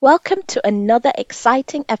Welcome to another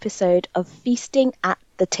exciting episode of Feasting at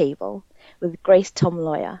the Table with Grace Tom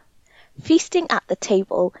Lawyer. Feasting at the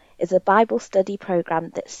Table is a Bible study program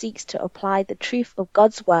that seeks to apply the truth of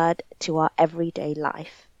God's Word to our everyday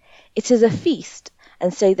life. It is a feast,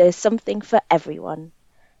 and so there's something for everyone.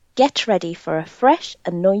 Get ready for a fresh,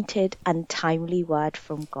 anointed, and timely word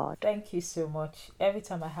from God. Thank you so much. Every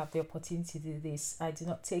time I have the opportunity to do this, I do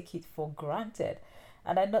not take it for granted.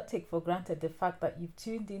 And I not take for granted the fact that you've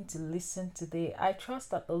tuned in to listen today. I trust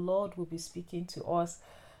that the Lord will be speaking to us,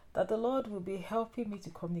 that the Lord will be helping me to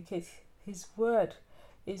communicate His word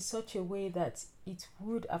in such a way that it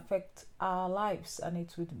would affect our lives and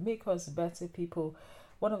it would make us better people.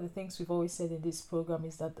 One of the things we've always said in this program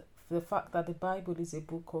is that the fact that the Bible is a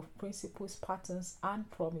book of principles, patterns, and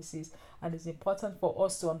promises, and it's important for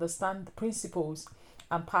us to understand the principles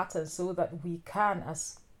and patterns so that we can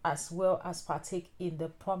as well as partake in the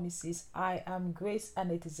promises. I am Grace,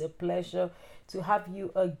 and it is a pleasure to have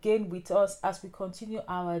you again with us as we continue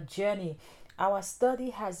our journey. Our study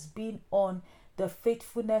has been on the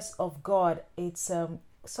faithfulness of God. It's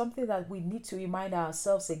something that we need to remind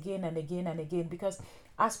ourselves again and again and again, because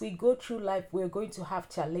as we go through life, we're going to have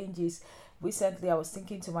challenges. Recently, I was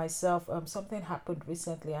thinking to myself, something happened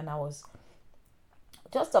recently, and I was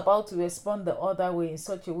just about to respond the other way in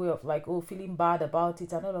such a way of like, oh, feeling bad about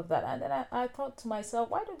it and all of that. And then I thought to myself,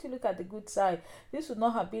 why don't you look at the good side? This would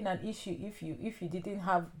not have been an issue if you didn't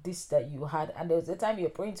have this that you had, and there was a time you're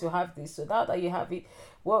praying to have this. So now that you have it,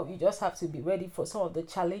 well, you just have to be ready for some of the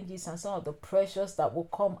challenges and some of the pressures that will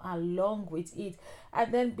come along with it.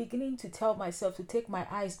 And then beginning to tell myself to take my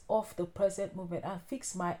eyes off the present moment and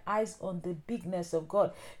fix my eyes on the bigness of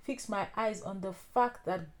God, fix my eyes on the fact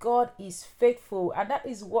that God is faithful. And that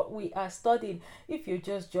is what we are studying. If you're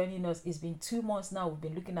just joining us, it's been 2 months now. We've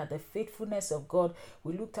been looking at the faithfulness of God.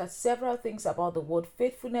 We looked at several things about the word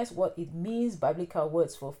faithfulness, what it means, biblical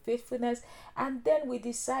words for faithfulness. And then we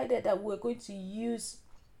decided that we're going to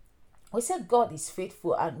we said God is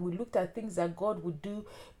faithful, and we looked at things that God would do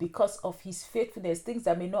because of His faithfulness, things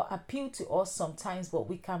that may not appeal to us sometimes, but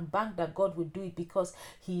we can bank that God will do it because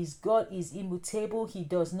He is God, is immutable, He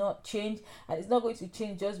does not change, and it's not going to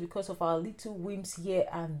change just because of our little whims here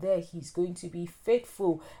and there. He's going to be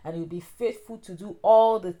faithful, and He'll be faithful to do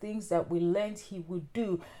all the things that we learned He would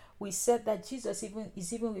do. We said that Jesus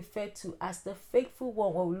is even referred to as the faithful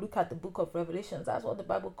one when we look at the book of Revelations. That's what the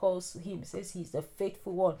Bible calls Him. It says He's the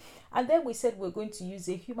faithful one. And then we said we're going to use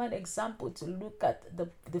a human example to look at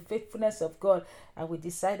the faithfulness of God. And we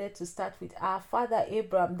decided to start with our father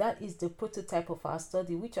Abraham. That is the prototype of our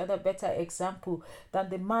study. Which other better example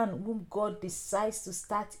than the man whom God decides to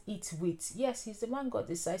start it with? Yes, he's the man God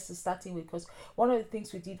decides to start it with, because one of the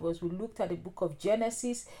things we did was we looked at the book of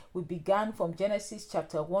Genesis. We began from Genesis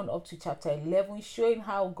chapter 1 up to chapter 11, showing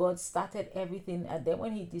how God started everything. And then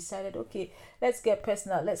when He decided, okay, let's get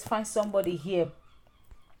personal, let's find somebody here,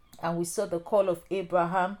 and we saw the call of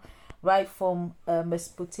Abraham right from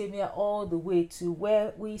Mesopotamia all the way to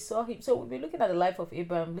where we saw him. So we'll be looking at the life of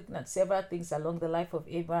Abraham, looking at several things along the life of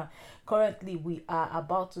Abraham. Currently, we are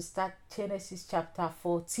about to start Genesis chapter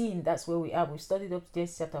 14. That's where we are. We've studied up to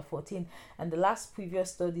Genesis chapter 14. And the last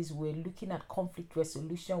previous studies, we're looking at conflict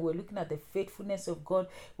resolution. We're looking at the faithfulness of God.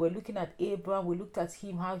 We're looking at Abraham. We looked at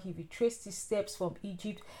him, how he retraced his steps from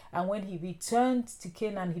Egypt. And when he returned to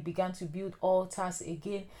Canaan, he began to build altars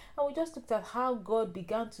again. And we just looked at how God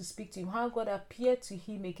began to speak to him, how God appeared to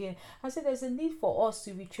him again. I said there's a need for us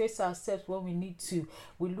to retrace our steps when we need to.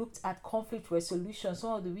 We looked at conflict resolution,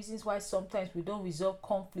 some of the reasons why sometimes we don't resolve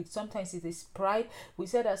conflict. Sometimes it is pride. We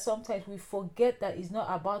said that sometimes we forget that it's not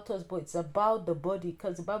about us, but it's about the body,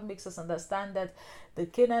 because the Bible makes us understand that the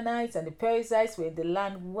Canaanites and the Perizzites were in the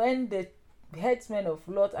land when the headsmen of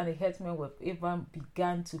Lot and the headsmen of Abraham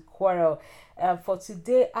began to quarrel. For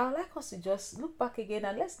today, I would like us to just look back again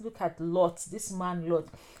and let's look at Lot, this man Lot.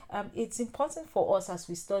 It's important for us as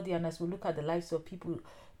we study and as we look at the lives of people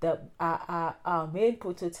that are our main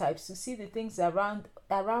prototypes, to see the things around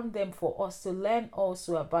them for us to learn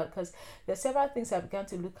also about, because there are several things I began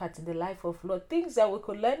to look at in the life of Lot, things that we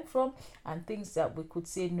could learn from and things that we could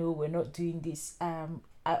say, no, we're not doing this.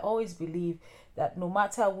 I always believe that no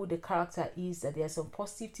matter who the character is, that there are some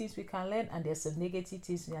positive things we can learn and there's some negative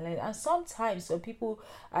things we can learn. And sometimes some people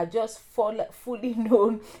are just fully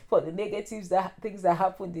known for the negatives, things that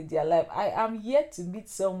happened in their life. I am yet to meet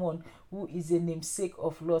someone who is a namesake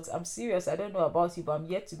of Lot. I'm serious. I don't know about you, but I'm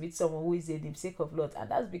yet to meet someone who is a namesake of Lot. And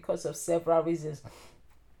that's because of several reasons.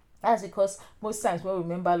 That's because most times when we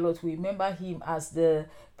remember Lot, we remember him as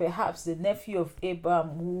perhaps the nephew of Abraham,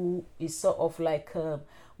 who is sort of like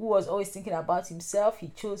who was always thinking about himself. He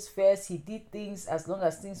chose first, he did things as long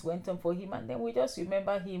as things went on for him, and then we just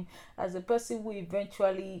remember him as a person who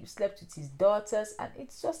eventually slept with his daughters, and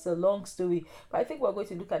it's just a long story. But I think we're going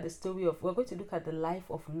to look at the life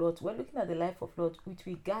of Lot. We're looking at the life of Lot with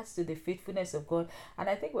regards to the faithfulness of God, and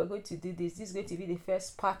I think we're going to do this. This is going to be the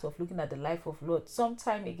first part of looking at the life of Lot.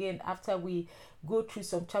 Sometime again, after we go through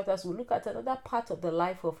some chapters, we'll look at another part of the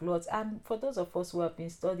life of Lot. And for those of us who have been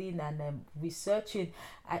studying and researching,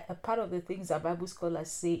 a part of the things that Bible scholars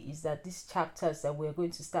say is that these chapters that we're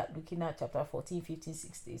going to start looking at, chapter 14, 15,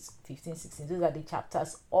 16, 15, 16, those are the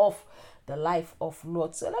chapters of the life of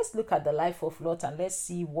Lot. So let's look at the life of Lot and let's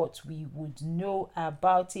see what we would know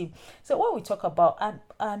about him. So what we talk about,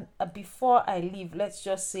 and before I leave, let's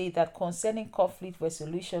just say that concerning conflict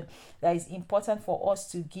resolution, that is important for us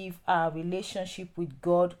to give our relationship with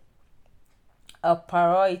God a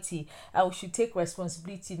priority, and we should take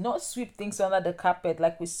responsibility, not sweep things under the carpet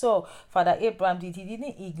like we saw Father Abraham did. He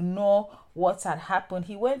didn't ignore what had happened.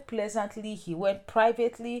 He went pleasantly, he went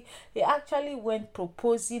privately, he actually went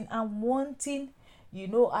proposing and wanting,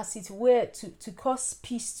 as it were, to cause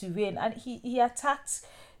peace to reign. And he attacked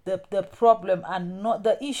the problem and not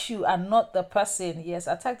the issue and not the person. Yes,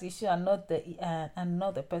 attack the issue and not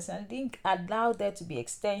the person. I didn't allow there to be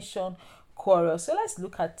extension quarrel. So let's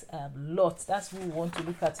look at Lot. That's who we want to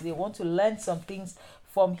look at today. We want to learn some things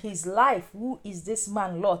from his life. Who is this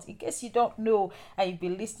man Lot? In case you don't know and you've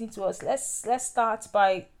been listening to us, let's start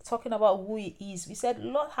by talking about who he is. We said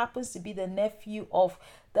Lot happens to be the nephew of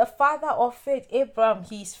the father of faith, Abraham.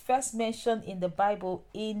 He's first mentioned in the Bible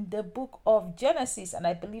in the book of Genesis, and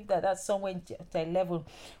I believe that that's somewhere in chapter 11.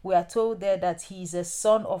 We are told there that he's a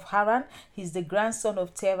son of Haran, he's the grandson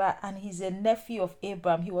of Terah, and he's a nephew of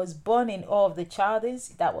Abraham. He was born in Ur of the Chaldeans.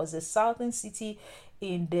 That was a southern city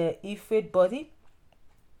in the Euphrates body,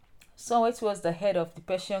 somewhere towards the head of the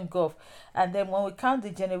Persian Gulf. And then when we count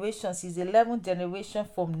the generations, he's 11th generation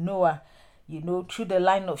from Noah, through the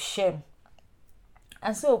line of Shem.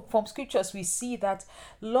 And so from scriptures, we see that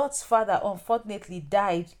Lot's father unfortunately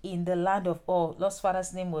died in the land of Ur. Lot's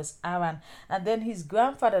father's name was Haran. And then his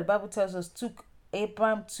grandfather, the Bible tells us, took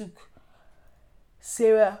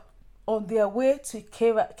Sarah on their way to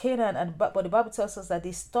Canaan, but the Bible tells us that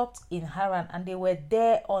they stopped in Haran and they were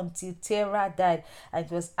there until Terah died. And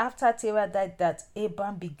it was after Terah died that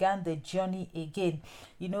Abraham began the journey again.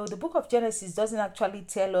 The book of Genesis doesn't actually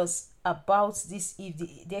tell us about this,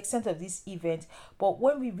 the extent of this event, but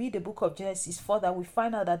when we read the book of Genesis further, we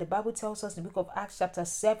find out that the Bible tells us in the book of Acts chapter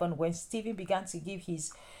 7, when Stephen began to give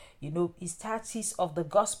his thesis of the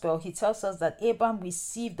gospel, he tells us that Abraham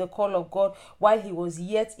received the call of God while he was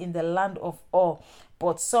yet in the land of Ur,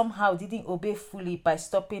 but somehow didn't obey fully by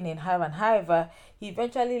stopping in Haran. However, he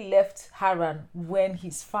eventually left Haran when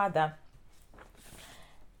his father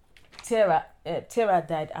Terah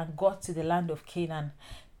died and got to the land of Canaan.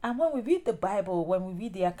 And when we read the Bible, when we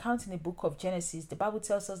read the account in the book of Genesis, the Bible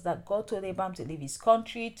tells us that God told Abraham to leave his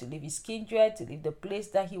country, to leave his kindred, to leave the place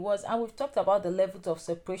that he was. And we've talked about the levels of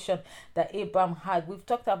separation that Abraham had. We've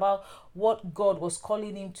talked about what God was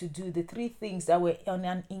calling him to do, the three things that were on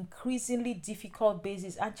an increasingly difficult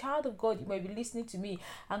basis. And child of God, you may be listening to me,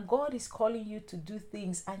 and God is calling you to do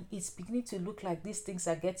things, and it's beginning to look like these things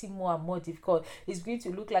are getting more and more difficult. It's beginning to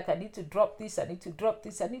look like I need to drop this, I need to drop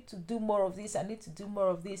this, I need to do more of this, I need to do more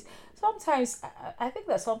of this. Sometimes I think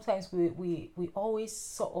that sometimes we always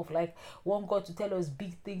sort of like want God to tell us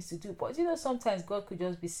big things to do, but sometimes God could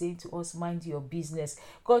just be saying to us, mind your business.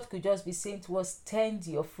 God could just be saying to us, tend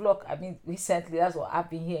your flock. I mean, recently that's what I've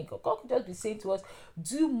been hearing. God could just be saying to us,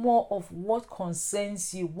 do more of what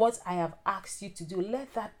concerns you, what I have asked you to do.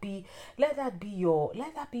 Let that be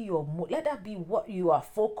what you are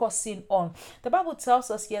focusing on. The Bible tells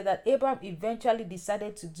us here that Abraham eventually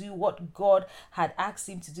decided to do what God had asked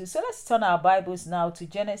him to do. So let's turn our Bibles now to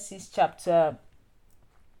Genesis chapter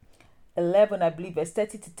 11, I believe, verse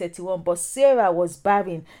 30 to 31. But Sarah was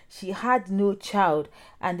barren, she had no child.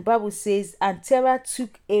 And the Bible says, and Terah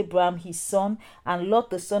took Abraham his son, and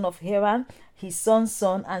Lot the son of Haran his son's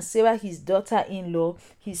son, and Sarah his daughter-in-law,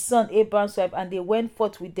 his son Abraham's wife, and they went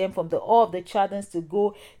forth with them from the Ur of the Chaldeans to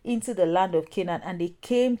go into the land of Canaan, and they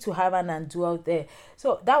came to Haran and dwelt there.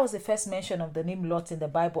 So that was the first mention of the name Lot in the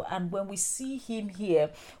Bible. And when we see him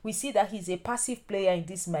here, we see that he's a passive player in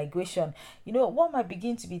this migration. One might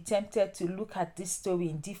begin to be tempted to look at this story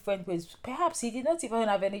in different ways. Perhaps he did not even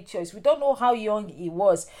have any choice. We don't know how young he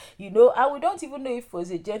was, and we don't even know if he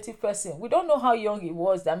was a gentle person. We don't know how young he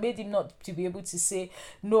was that made him not to be able to say,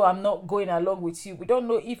 no, I'm not going along with you. We don't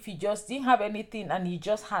know if he just didn't have anything and he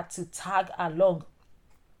just had to tag along.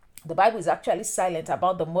 The Bible is actually silent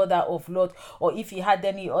about the mother of Lot, or if he had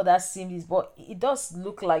any other siblings, but it does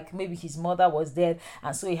look like maybe his mother was dead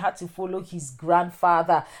and so he had to follow his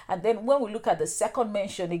grandfather. And then when we look at the second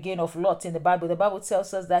mention again of Lot in the Bible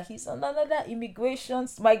tells us that he's on another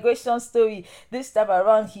migration story. This time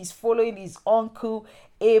around, he's following his uncle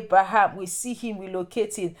Abraham. We see him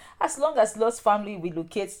relocating. As long as Lot's family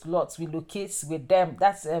relocates, Lot relocates with them.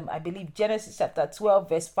 That's I believe Genesis chapter 12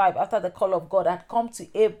 verse 5. After the call of God had come to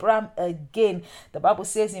Abraham again, the Bible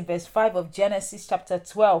says in verse 5 of Genesis chapter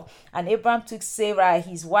 12, and Abraham took Sarah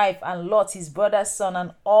his wife and Lot his brother's son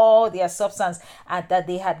and all their substance and that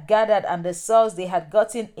they had gathered and the souls they had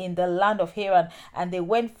gotten in the land of Haran, and they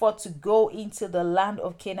went forth to go into the land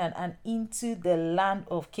of Canaan, and into the land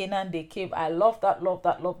of Canaan they came. I love that.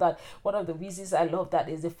 One of the reasons I love that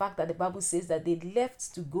is the fact that the Bible says that they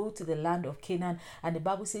left to go to the land of Canaan, and the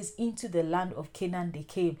Bible says into the land of Canaan they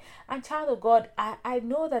came. And child of God, I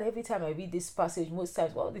know that every time I read this passage, most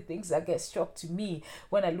times one of the things that gets struck to me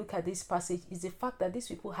when I look at this passage is the fact that these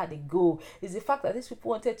people had a goal, is the fact that these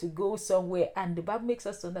people wanted to go somewhere, and the Bible makes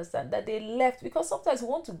us understand that they left because sometimes we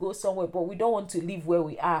want to go somewhere but we don't want to live where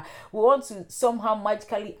we are. We want to somehow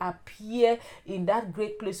magically appear in that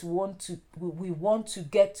great place we want to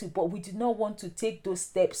get to, but we do not want to take those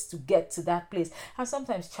steps to get to that place. And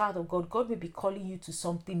sometimes, child of God, God may be calling you to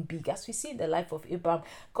something big. As we see in the life of Abraham,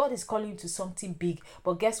 God is calling you to something big,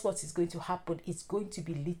 but guess what is going to happen? It's going to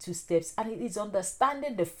be little steps, and it is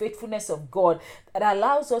understanding the faithfulness of God that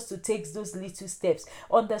allows us to take those little steps.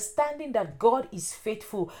 Understanding that God is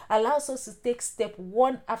faithful allows us to take step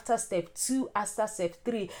 1 after step 2 after step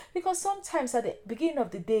 3, because sometimes at the beginning of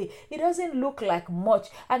the day it doesn't look like much,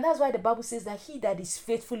 and that's why the Bible says that he that is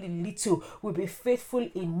faithful in little will be faithful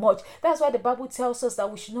in much. That's why the Bible tells us that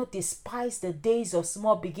we should not despise the days of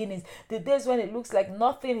small beginnings, the days when it looks like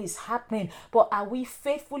nothing is happening, but are we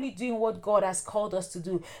faithfully doing what God has called us to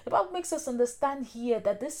do? The Bible makes us understand here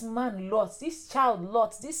that this man Lot, this child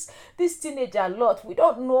Lot, this teenager Lot, we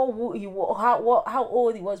don't know who he was, how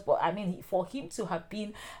old he was, but I mean, for him to have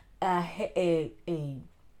been a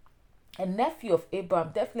nephew of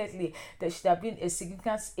Abraham, definitely there should have been a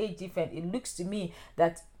significant age difference. It looks to me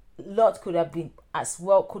that Lot could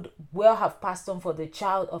well have passed on for the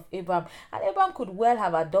child of Abraham, and Abraham could well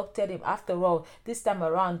have adopted him. After all, this time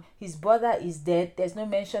around his brother is dead, there's no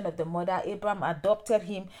mention of the mother. Abraham adopted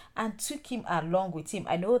him and took him along with him.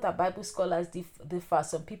 I know that Bible scholars differ.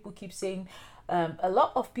 Some people keep saying a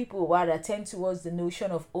lot of people rather tend towards the notion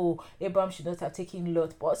of, Abraham should not have taken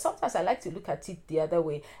Lot, but sometimes I like to look at it the other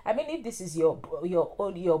way. I mean, if this is your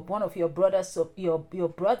one of your brothers, so your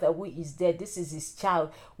brother who is dead, this is his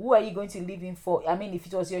child, who are you going to leave him for? I mean, if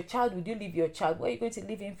it was your child, would you leave your child? What are you going to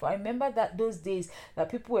leave him for? I remember that those days that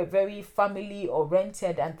people were very family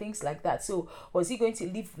oriented and things like that. So was he going to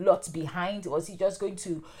leave Lot behind? Was he just going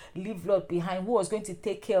to leave Lot behind? Who was going to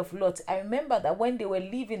take care of Lot? I remember that when they were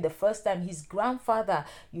leaving the first time, his grandfather,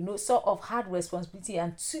 sort of had responsibility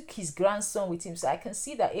and took his grandson with him. So I can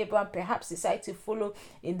see that Abraham perhaps decided to follow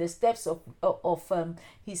in the steps of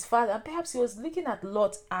his father, and perhaps he was looking at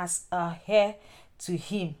Lot as a heir to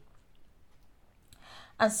him.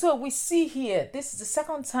 And so we see here, this is the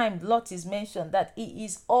second time Lot is mentioned, that he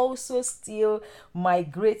is also still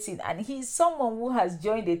migrating, and he's someone who has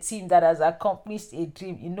joined a team that has accomplished a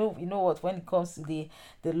dream. You know what, when it comes to the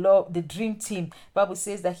dream team, Bible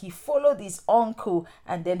says that he followed his uncle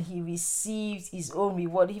and then he received his own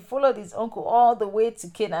reward. He followed his uncle all the way to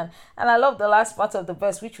Canaan. And I love the last part of the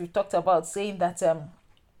verse which we talked about, saying that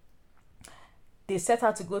they set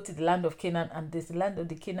out to go to the land of Canaan, and this land of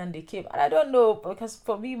the Canaan they came. And I don't know, because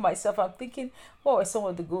for me myself, I'm thinking, what were some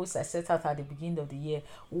of the goals I set out at the beginning of the year?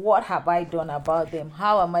 What have I done about them?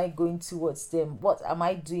 How am I going towards them? What am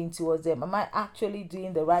I doing towards them? Am I actually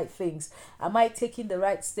doing the right things? Am I taking the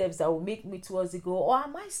right steps that will make me towards the goal? Or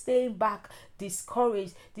am I staying back,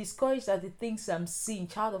 discouraged at the things I'm seeing?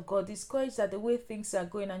 Child of God, discouraged at the way things are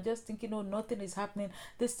going, and just thinking, nothing is happening,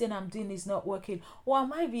 this thing I'm doing is not working? Or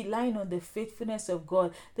am I relying on the faithfulness of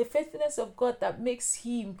God, the faithfulness of God that makes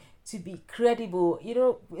him to be credible?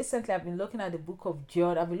 Recently I've been looking at the book of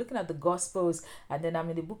John. I've been looking at the Gospels, and then I'm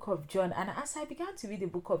in the book of John. And as I began to read the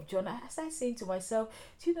book of John, I started saying to myself,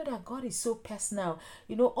 do you know that God is so personal?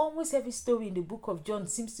 Almost every story in the book of John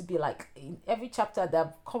seems to be like, in every chapter that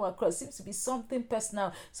I've come across, seems to be something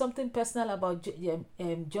personal about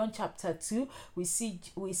John chapter 2. We see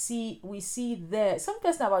there something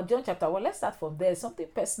personal about John chapter 1. Let's start from there. Something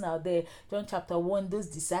personal there. John chapter 1, those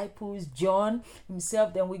disciples, John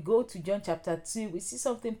himself. Then we go go to John chapter 2, we see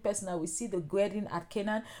something personal. We see the wedding at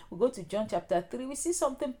Canaan. We go to John chapter 3, we see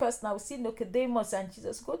something personal. We see Nicodemus and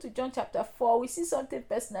Jesus. We go to John chapter 4, we see something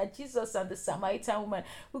personal. Jesus and the Samaritan woman.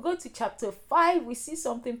 We go to chapter 5, we see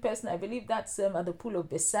something personal. I believe that's at the pool of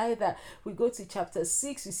Bethesda. We go to chapter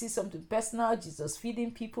 6, we see something personal. Jesus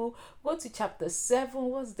feeding people. We go to chapter 7.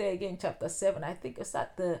 What's there again? Chapter 7. I think it's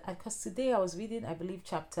at because today I was reading, I believe,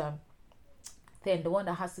 chapter 10, the one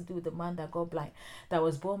that has to do with the man that got blind, that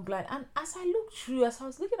was born blind. And as I looked through, as I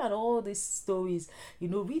was looking at all these stories,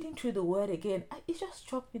 reading through the word again, it just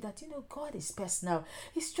struck me that, God is personal.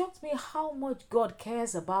 It struck me how much God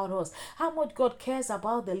cares about us, how much God cares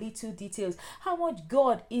about the little details, how much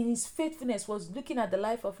God in his faithfulness was looking at the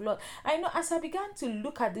life of Lot. I know as I began to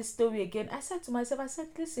look at this story again, I said to myself,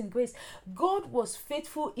 listen, Grace, God was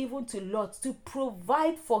faithful even to Lot to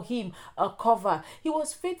provide for him a cover. He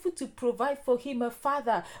was faithful to provide for him a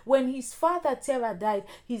father. When his father Terah died,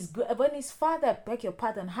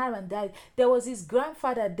 Haran died, there was his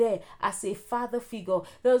grandfather there as a father figure.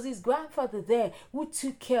 There was his grandfather there who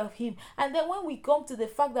took care of him. And then when we come to the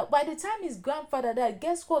fact that by the time his grandfather died,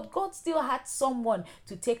 guess what? God still had someone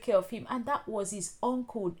to take care of him, and that was his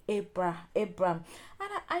uncle Abram. And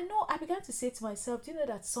I began to say to myself,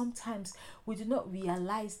 that sometimes we do not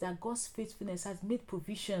realize that God's faithfulness has made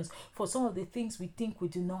provisions for some of the things we think we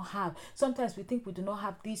do not have. Sometimes we think we do not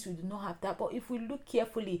have this, we do not have that. But if we look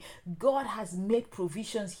carefully, God has made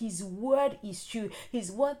provisions. His word is true.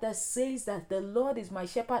 His word that says that the Lord is my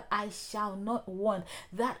shepherd, I shall not want.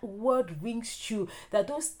 That word rings true. That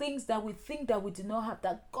those things that we think that we do not have,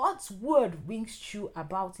 that God's word rings true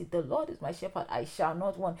about it. The Lord is my shepherd, I shall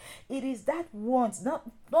not want. It is that want,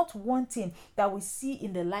 not wanting, that we see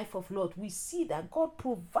in the life of Lot. We see that God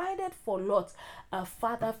provided for Lot a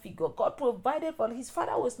father figure. God provided for his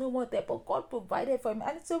father, was no more there, but God provided for him.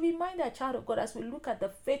 And it's a reminder, child of God, as we look at the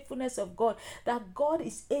faithfulness of God, that God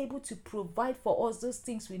is able to provide for us those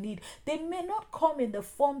things we need. They may not come in the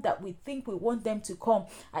form that we think we want them to come.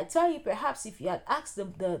 I tell you, perhaps if you had asked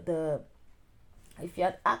if you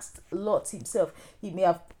had asked Lot himself, he may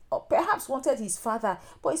have perhaps wanted his father,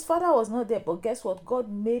 but his father was not there. But guess what?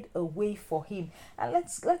 God made a way for him. And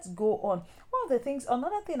let's go on.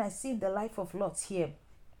 Another thing I see in the life of Lot here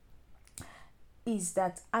is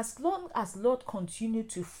that as long as Lot continued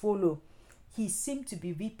to follow, he seemed to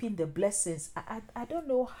be reaping the blessings. I don't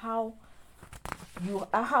know how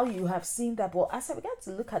you have seen that, but as I began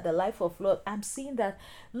to look at the life of Lot, I'm seeing that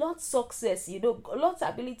Lot's success, Lot's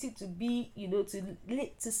ability to be,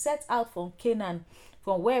 to set out from Canaan,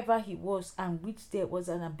 from wherever he was, and which there was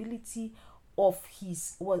an ability of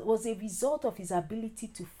was a result of his ability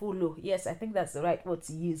to follow. Yes, I think that's the right word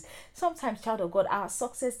to use. Sometimes, child of God, our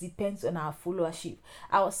success depends on our followership.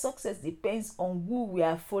 Our success depends on who we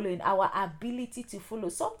are following, our ability to follow.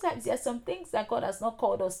 Sometimes there are some things that God has not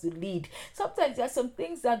called us to lead. Sometimes there are some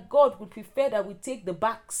things that God would prefer that we take the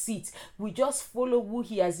back seat. We just follow who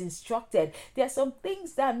he has instructed. There are some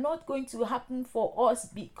things that are not going to happen for us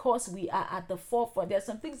because we are at the forefront. There are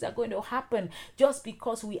some things that are going to happen just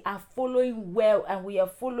because we are following well and we are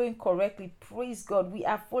following correctly. Praise God. We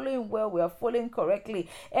are following well, we are following correctly.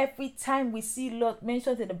 Every time we see Lot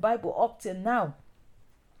mentioned in the Bible up till now,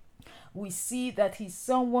 we see that he's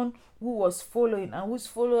someone who was following and whose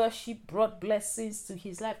followership brought blessings to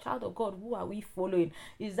his life. Child of God, who are we following?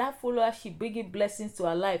 Is that followership bringing blessings to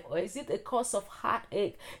our life, or is it a cause of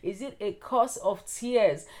heartache? Is it a cause of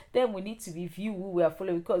tears? Then we need to review who we are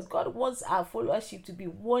following, because God wants our followership to be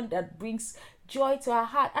one that brings joy to our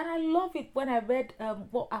heart. And I love it when I read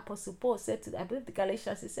what Apostle Paul said to, I believe, the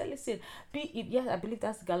Galatians. He said, listen, I believe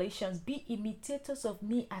that's Galatians, be imitators of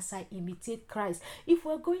me as I imitate Christ. If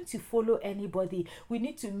we're going to follow anybody, we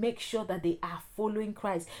need to make sure that they are following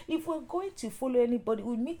Christ. If we're going to follow anybody,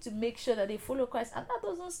 we need to make sure that they follow Christ. And that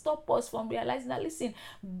doesn't stop us from realizing that, listen,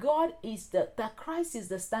 God is that Christ is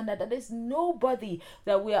the standard, that there's nobody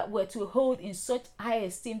that we're to hold in such high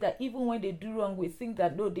esteem that even when they do wrong, we think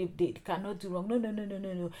that no, they cannot do wrong.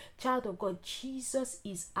 No. Child of God, Jesus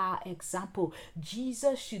is our example.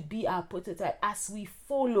 Jesus should be our prototype as we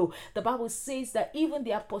follow. The Bible says that even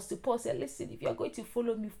the Apostle Paul said, listen, if you're going to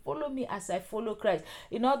follow me as I follow Christ.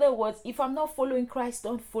 In other words, if I'm not following Christ,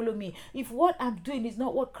 don't follow me. If what I'm doing is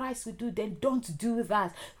not what Christ would do, then don't do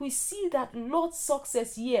that. We see that Lord's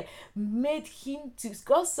success here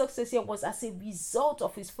God's success here was as a result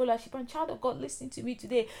of his followership. And child of God, listening to me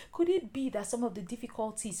today, could it be that some of the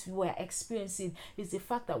difficulties we were experiencing experiencing is the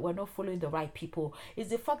fact that we're not following the right people. It's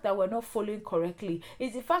the fact that we're not following correctly.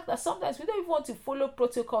 It's the fact that sometimes we don't even want to follow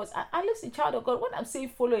protocols. And listen, child of God, when I'm saying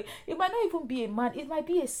following, it might not even be a man. It might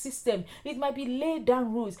be a system. It might be laid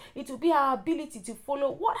down rules. It will be our ability to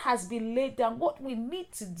follow what has been laid down, what we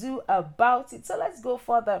need to do about it. So let's go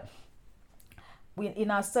further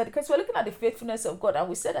in our study, because we're looking at the faithfulness of God, and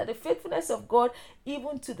we said that the faithfulness of God,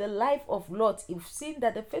 even to the life of Lot, we've seen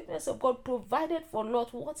that the faithfulness of God provided for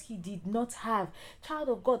Lot what he did not have. Child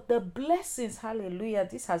of God, the blessings, hallelujah,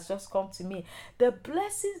 this has just come to me. The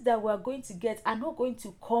blessings that we're going to get are not going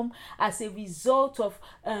to come as a result of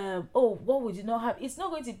what we did not have. It's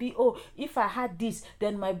not going to be, if I had this,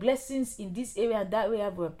 then my blessings in this area and that area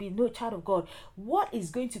will be. No, child of God, what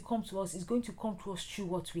is going to come to us is going to come to us through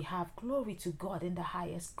what we have. Glory to God in the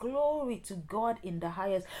highest. Glory to God in the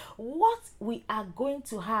highest. What we are going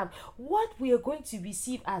to have, what we are going to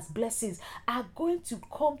receive as blessings, are going to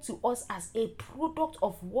come to us as a product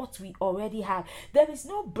of what we already have. There is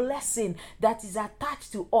no blessing that is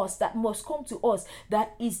attached to us, that must come to us,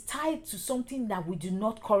 that is tied to something that we do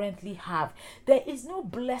not currently have. There is no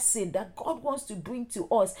blessing that God wants to bring to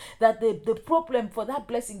us, that the problem for that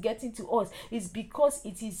blessing getting to us is because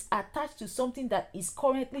it is attached to something that is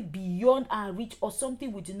currently beyond our reach, or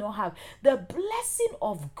something we do not have. The blessing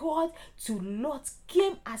of God to Lot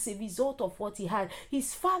came as a result of what he had.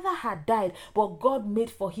 His father had died, but God made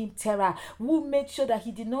for him Terah, who made sure that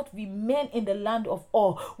he did not remain in the land of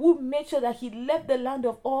Ur, who made sure that he left the land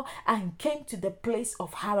of Ur and came to the place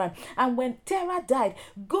of Haran. And when Terah died,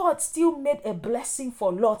 God still made a blessing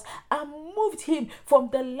for Lot and moved him from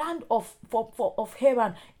the land of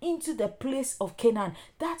Haran into the place of Canaan.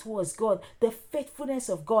 That was God, the faithfulness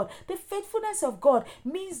of God. The faithfulness of God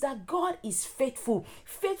means that God is faithful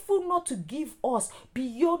not to give us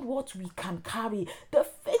beyond what we can carry. The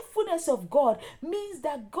faithfulness of God means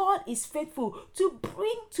that God is faithful to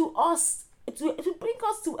bring to us to bring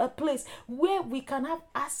us to a place where we can have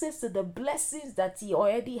access to the blessings that he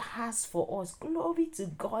already has for us. Glory to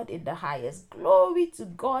God in the highest. Glory to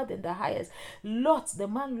God in the highest. The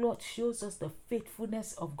man Lot shows us the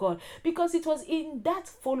faithfulness of God, because it was in that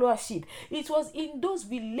followership, it was in those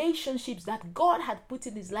relationships that God had put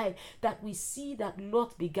in his life, that we see that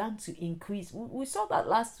Lot began to increase. We saw that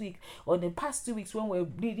last week, or the past 2 weeks, when we were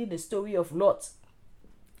reading the story of Lot.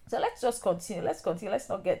 So let's just continue. Let's continue. Let's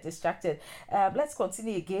not get distracted. Let's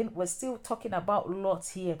continue again. We're still talking about Lot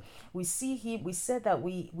here. We see him. We said that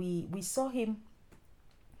we saw him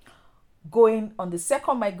going on the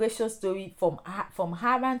second migration story from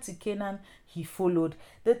Haran to Canaan. He followed.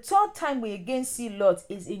 The third time we again see Lot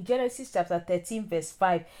is in Genesis chapter 13 verse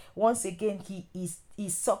 5. Once again, his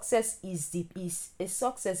success is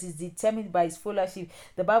determined by his followership.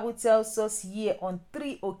 The Bible tells us here on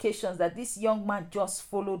 3 occasions that this young man just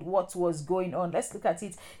followed what was going on. Let's look at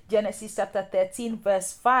it. Genesis chapter 13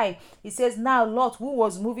 verse 5. It says, "Now Lot, who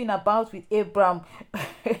was moving about with Abram,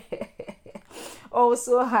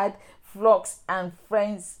 also had flocks and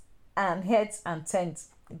friends and herds and tents."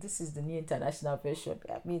 This is the New International Version.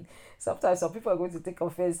 I mean, sometimes some people are going to take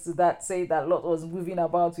offense to that, say that Lot was moving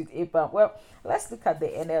about with Abraham. Well, let's look at the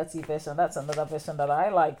NLT version. That's another version that I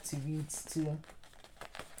like to read too.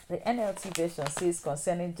 The NLT version says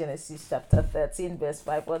concerning Genesis chapter 13 verse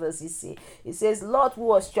 5, what does it say? It says, "Lot, who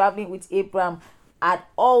was traveling with Abraham, had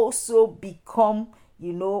also become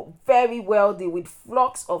very wealthy, with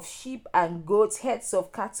flocks of sheep and goats, herds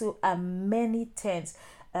of cattle, and many tents."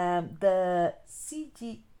 The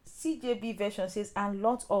CJB version says, "And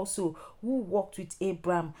Lot also, who walked with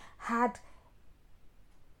Abraham, had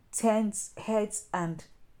tents, herds, and"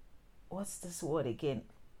 what's this word again?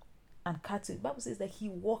 "And cattle." The Bible says that he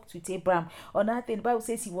walked with Abraham. Another thing, the Bible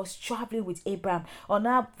says he was traveling with Abraham.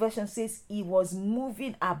 Another version says he was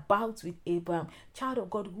moving about with Abraham. Child of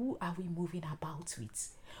God, who are we moving about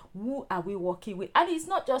with? Who are we working with? And it's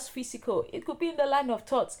not just physical. It could be in the line of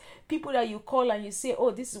thoughts. People that you call and you say,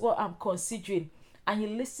 "Oh, this is what I'm considering." And you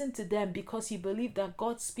listen to them because you believe that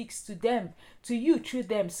God speaks to them, to you through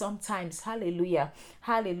them sometimes. Hallelujah.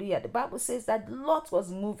 Hallelujah. The Bible says that Lot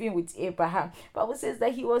was moving with Abraham. The Bible says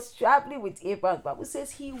that he was traveling with Abraham. The Bible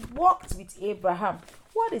says he walked with Abraham.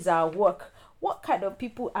 What is our work? What kind of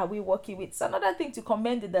people are we working with? It's another thing to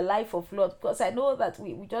commend in the life of Lot, because I know that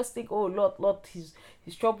we just think, "Oh, Lot, his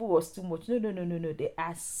trouble was too much." No. There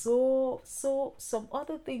are some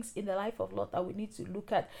other things in the life of Lot that we need to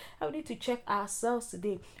look at. And we need to check ourselves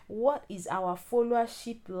today. What is our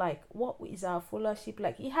followership like? What is our followership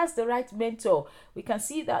like? He has the right mentor. We can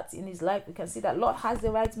see that in his life. We can see that Lot has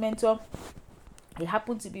the right mentor. He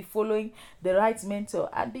happened to be following the right mentor,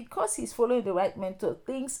 and because he's following the right mentor,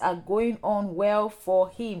 things are going on well for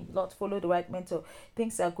him. Not follow the right mentor,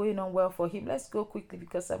 things are going on well for him. Let's go quickly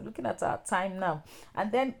because I'm looking at our time now.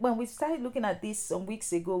 And then when we started looking at this some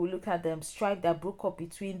weeks ago, we looked at the strife that broke up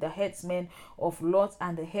between the headsmen of Lot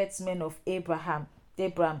and the headsmen of Abraham.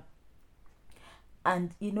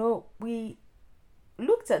 And we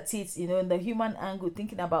looked at it, in the human angle,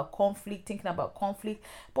 thinking about conflict.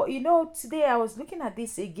 But today I was looking at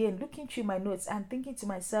this again, looking through my notes and thinking to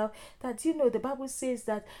myself that the Bible says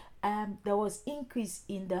that there was increase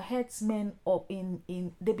in the herdsmen of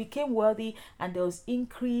in they became wealthy, and there was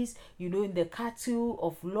increase in the cattle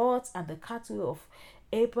of Lot and the cattle of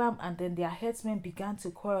Abraham, and then their herdsmen began to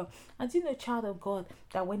quarrel. And child of God,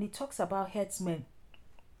 that when he talks about herdsmen,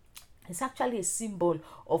 it's actually a symbol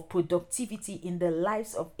of productivity in the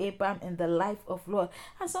lives of Abraham and the life of Lot.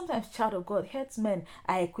 And sometimes, child of God, headsmen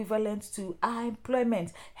are equivalent to our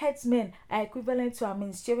employment. Headsmen are equivalent to our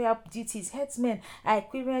ministerial duties. Headsmen are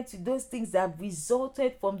equivalent to those things that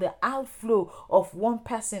resulted from the outflow of one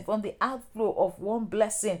person, from the outflow of one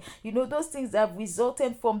blessing. Those things that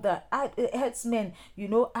resulted from the headsmen,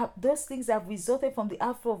 those things that resulted from the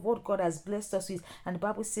outflow of what God has blessed us with. And the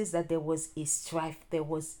Bible says that there was a strife. There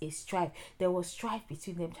was strife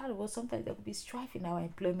between them. Child of God, sometimes there could be strife in our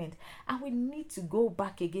employment, and we need to go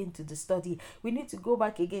back again to the study. We need to go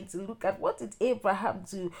back again to look at what did Abraham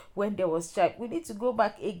do when there was strife. We need to go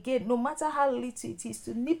back again, no matter how little it is,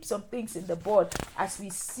 to nip some things in the bud, as we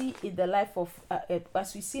see in the life of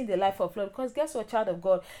Lot. Because guess what, child of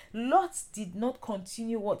God, Lot did not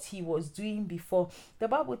continue what he was doing before. The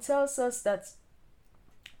Bible tells us that,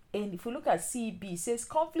 and if we look at CB, it says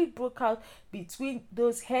conflict broke out between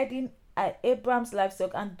those heading Abraham's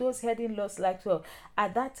livestock and those heading Lot's livestock.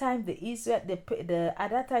 At that time, the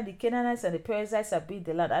Canaanites and the Perizzites had built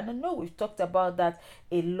the land. And I know we've talked about that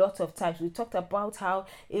a lot of times. We talked about how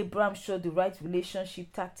Abraham showed the right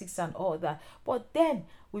relationship tactics and all that. But then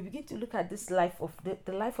we begin to look at this life of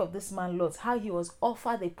the life of this man Lot, how he was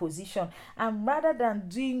offered a position, and rather than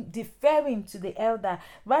deferring to the elder,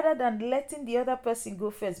 rather than letting the other person go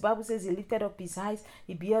first, Bible says he lifted up his eyes,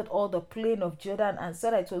 he beheld all the plain of Jordan, and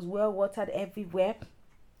saw that it was well watered everywhere,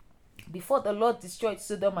 before the Lord destroyed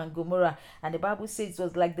Sodom and Gomorrah. And the Bible says it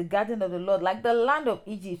was like the garden of the Lord, like the land of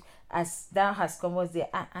Egypt, as thou hast come us there.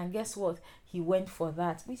 And guess what? He went for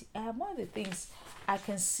that. Which one of the things I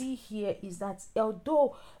can see here is that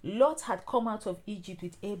although Lot had come out of Egypt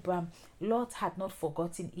with Abraham, Lot had not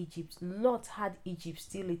forgotten Egypt. Lot had Egypt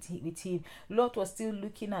still with him. Lot was still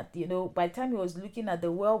looking at, by the time he was looking at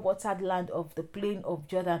the well-watered land of the plain of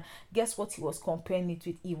Jordan, guess what he was comparing it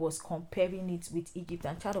with? He was comparing it with Egypt.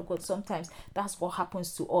 And child of God, sometimes that's what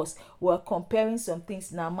happens to us. We're comparing some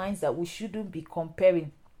things in our minds that we shouldn't be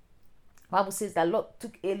comparing. Bible says that Lot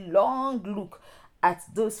took a long look at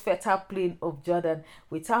those fertile plain of Jordan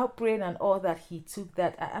without praying and all that. He took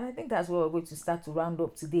that, and I think that's where we're going to start to round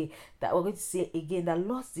up today. That we're going to say again that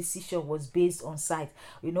Lot's decision was based on sight,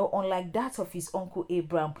 unlike that of his uncle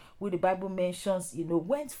Abraham, who the Bible mentions,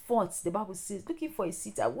 went forth. The Bible says looking for a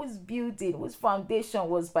city whose building, whose foundation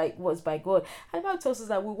was by God. And the Bible tells us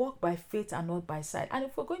that we walk by faith and not by sight. And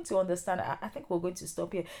if we're going to understand, I think we're going to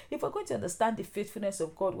stop here. If we're going to understand the faithfulness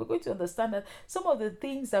of God, we're going to understand that some of the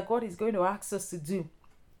things that God is going to ask us to do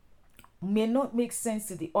may not make sense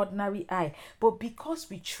to the ordinary eye, but because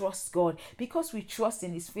we trust God, because we trust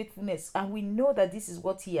in his faithfulness, and we know that this is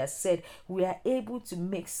what he has said, we are able to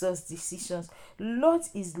make such decisions. Lot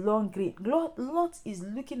is Lot is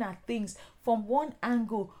looking at things from one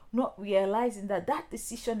angle, not realizing that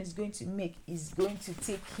decision is going to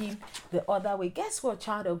take him the other way. Guess what,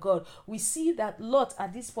 child of God? We see that Lot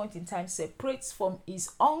at this point in time separates from his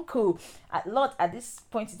uncle. Lot at this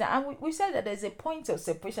point in time, and we said that there's a point of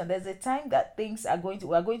separation. There's a time that things are we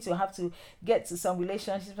are going to have to get to some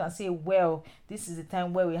relationships and say, well, this is the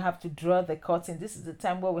time where we have to draw the curtain. This is the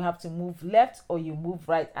time where we have to move left or you move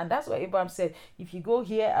right. And that's what Abraham said. If you go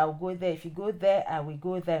here, I'll go there. If you go there, I will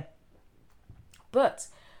go there. But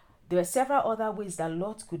there were several other ways that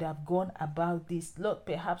Lot could have gone about this. Lot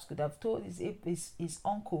perhaps could have told his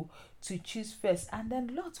uncle to choose first, and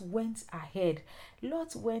then Lot went ahead.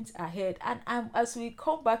 And as we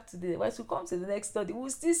come to the next study, we'll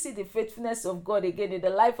still see the faithfulness of God again in the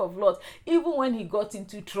life of Lot, even when he got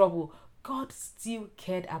into trouble. God still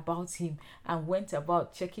cared about him and went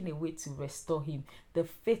about checking a way to restore him. The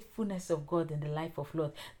faithfulness of God in the life of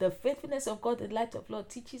Lot. The faithfulness of God in the life of Lot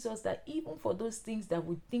teaches us that even for those things that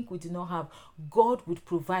we think we do not have, God would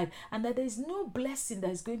provide, and that there is no blessing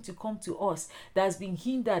that is going to come to us that has been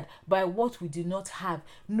hindered by what we do not have.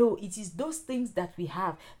 No, it is those things that we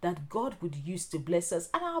have that God would use to bless us.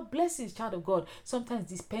 And our blessings, child of God, sometimes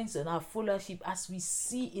depends on our followership, as we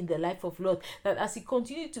see in the life of Lot, that as he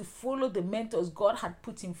continued to follow the mentors God had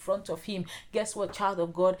put in front of him, guess what, child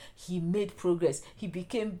of God? He made progress. He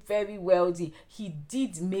became very wealthy. He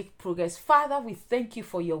did make progress. Father, we thank you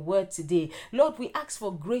for your word today. Lord, we ask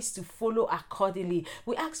for grace to follow accordingly.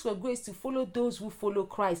 We ask for grace to follow those who follow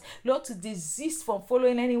Christ. Lord, to desist from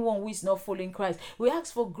following anyone who is not following Christ. We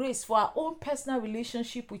ask for grace for our own personal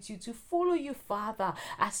relationship with you, to follow you, Father,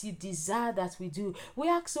 as you desire that we do. We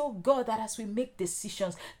ask, oh God, that as we make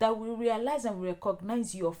decisions, that we realize and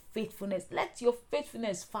recognize your faithfulness. Let your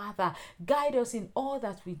faithfulness, Father, guide us in all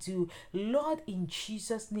that we do. Lord, in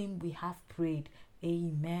Jesus' name we have prayed.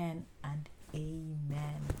 Amen and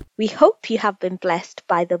amen. We hope you have been blessed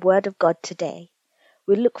by the word of God today.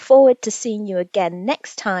 We look forward to seeing you again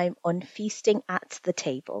next time on Feasting at the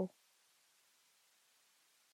Table.